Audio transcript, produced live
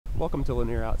Welcome to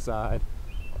Lanier Outside.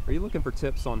 Are you looking for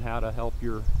tips on how to help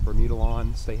your Bermuda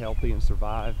lawn stay healthy and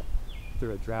survive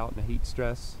through a drought and a heat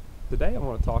stress? Today I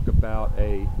want to talk about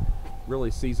a really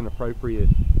season appropriate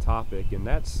topic, and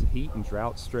that's heat and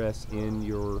drought stress in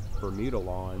your Bermuda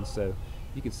lawn. So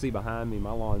you can see behind me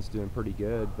my lawn's doing pretty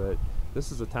good, but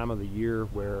this is a time of the year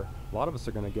where a lot of us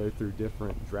are going to go through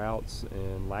different droughts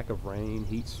and lack of rain,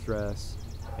 heat stress,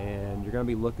 and you're going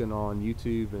to be looking on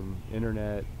YouTube and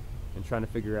internet and trying to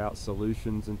figure out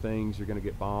solutions and things. You're going to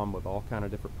get bombed with all kind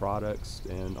of different products,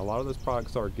 and a lot of those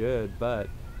products are good, but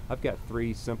I've got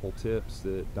 3 simple tips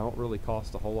that don't really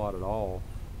cost a whole lot at all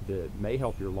that may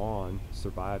help your lawn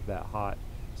survive that hot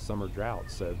summer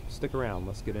drought. So stick around,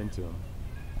 let's get into them.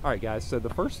 Alright guys, so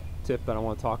the first tip that I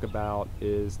want to talk about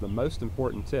is the most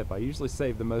important tip. I usually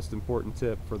save the most important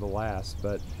tip for the last,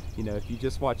 but you know, if you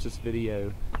just watch this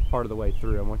video part of the way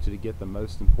through, I want you to get the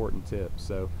most important tip.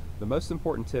 So the most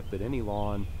important tip that any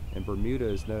lawn, and Bermuda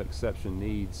is no exception,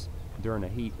 needs during a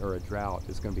heat or a drought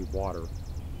is going to be water.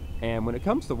 And when it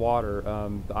comes to water,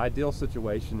 the ideal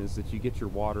situation is that you get your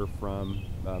water from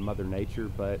Mother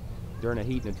Nature, but during a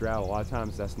heat and a drought, a lot of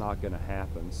times that's not going to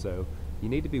happen. So you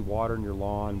need to be watering your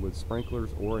lawn with sprinklers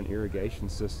or an irrigation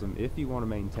system if you want to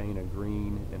maintain a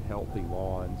green and healthy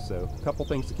lawn. So a couple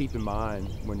things to keep in mind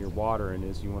when you're watering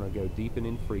is you want to go deep and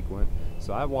infrequent.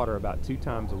 So I water about 2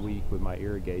 times a week with my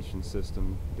irrigation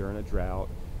system during a drought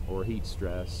or heat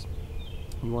stress.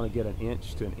 You want to get 1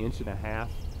 inch to 1.5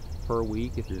 inches per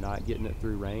week if you're not getting it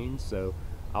through rain. So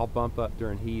I'll bump up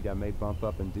during heat. I may bump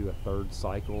up and do a 3rd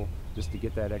cycle just to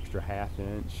get that extra 1/2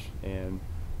 inch. And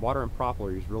watering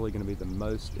properly is really going to be the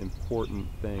most important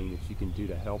thing that you can do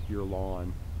to help your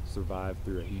lawn survive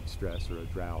through a heat stress or a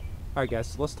drought. Alright guys,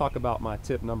 so let's talk about my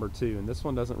tip number 2, and this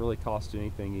one doesn't really cost you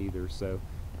anything either. So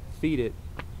feed it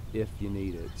if you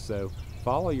need it. So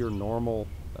follow your normal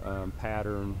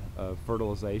pattern of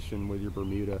fertilization with your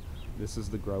Bermuda. This is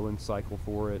the growing cycle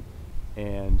for it,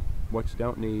 and what you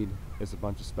don't need is a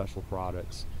bunch of special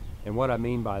products. And what I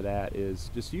mean by that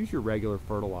is just use your regular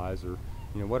fertilizer.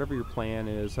 You know, whatever your plan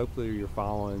is, hopefully you're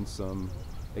following some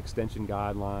extension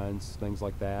guidelines, things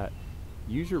like that.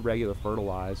 Use your regular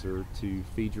fertilizer to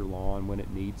feed your lawn when it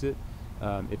needs it.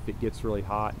 If it gets really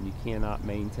hot and you cannot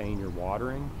maintain your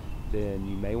watering, then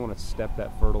you may want to step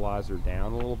that fertilizer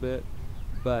down a little bit.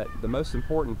 But the most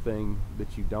important thing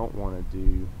that you don't want to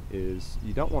do is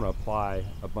you don't want to apply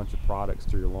a bunch of products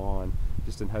to your lawn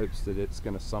just in hopes that it's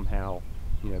going to somehow,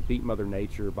 you know, beat Mother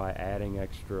Nature by adding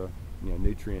extra, you know,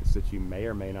 nutrients that you may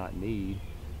or may not need.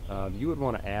 You would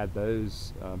want to add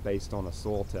those based on a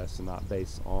soil test and not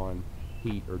based on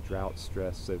heat or drought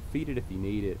stress. So feed it if you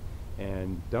need it,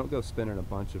 and don't go spending a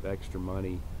bunch of extra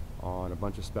money on a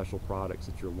bunch of special products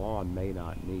that your lawn may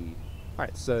not need.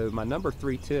 Alright, so my number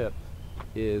 3 tip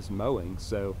is mowing.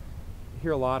 So I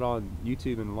hear a lot on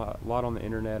YouTube and a lot on the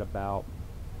internet about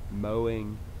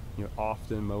mowing, you know,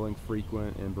 often, mowing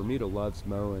frequent, and Bermuda loves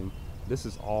mowing. This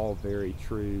is all very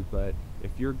true, but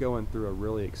if you're going through a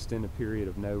really extended period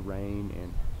of no rain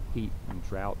and heat and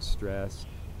drought stress,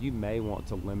 you may want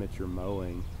to limit your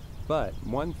mowing. But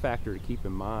one factor to keep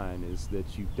in mind is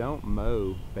that you don't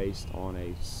mow based on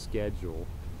a schedule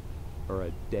or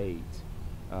a date.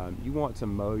 You want to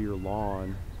mow your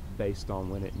lawn based on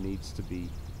when it needs to be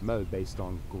mowed, based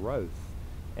on growth.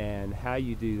 And how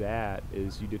you do that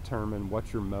is you determine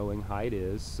what your mowing height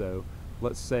is. So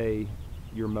let's say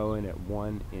you're mowing at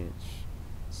 1 inch.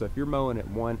 So if you're mowing at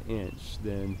 1 inch,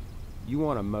 then you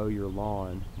want to mow your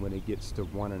lawn when it gets to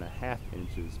 1.5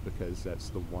 inches, because that's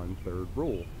the 1/3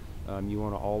 rule. You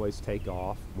want to always take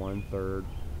off 1/3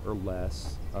 or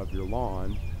less of your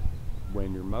lawn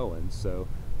when you're mowing. So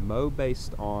mow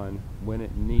based on when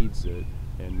it needs it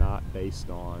and not based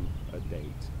on a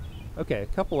date. Okay, a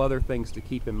couple other things to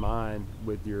keep in mind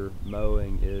with your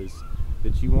mowing is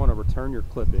that you want to return your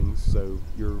clippings. So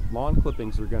your lawn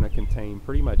clippings are going to contain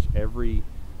pretty much every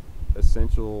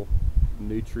essential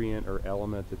nutrient or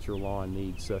element that your lawn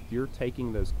needs. So if you're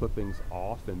taking those clippings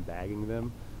off and bagging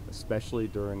them, especially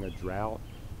during a drought,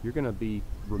 you're going to be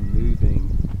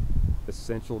removing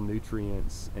essential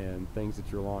nutrients and things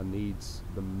that your lawn needs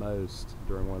the most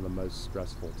during one of the most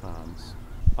stressful times.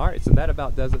 Alright, so that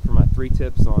about does it for my 3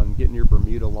 tips on getting your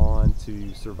Bermuda lawn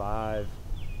to survive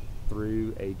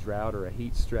through a drought or a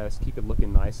heat stress. Keep it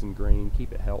looking nice and green,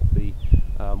 keep it healthy.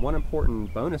 One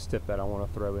important bonus tip that I want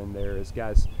to throw in there is,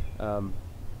 guys,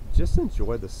 just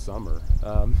enjoy the summer.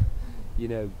 You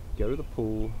know, go to the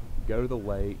pool, go to the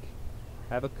lake,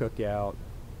 have a cookout,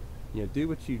 you know, do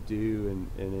what you do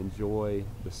and enjoy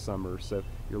the summer. So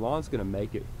your lawn's going to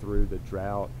make it through the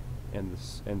drought and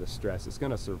the stress. It's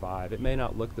going to survive. It may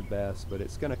not look the best, but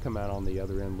it's going to come out on the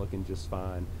other end looking just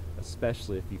fine,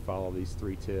 especially if you follow these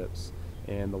 3 tips.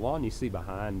 And the lawn you see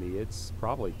behind me, it's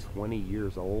probably 20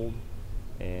 years old,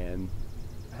 and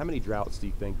how many droughts do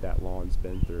you think that lawn's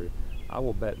been through? I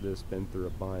will bet this been through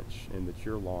a bunch, and that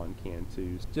your lawn can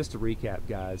too. Just to recap,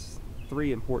 guys,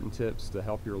 3 important tips to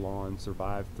help your lawn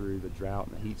survive through the drought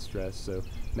and the heat stress. So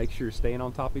make sure you're staying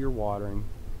on top of your watering,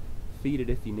 feed it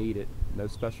if you need it, no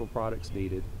special products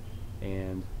needed,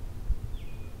 and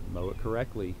mow it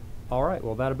correctly. Alright,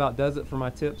 well that about does it for my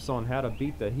tips on how to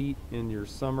beat the heat in your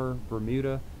summer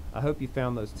Bermuda. I hope you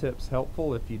found those tips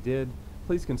helpful. If you did,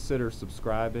 please consider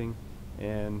subscribing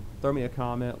and throw me a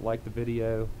comment, like the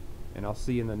video, and I'll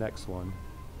see you in the next one.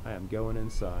 I am going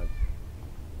inside.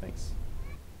 Thanks.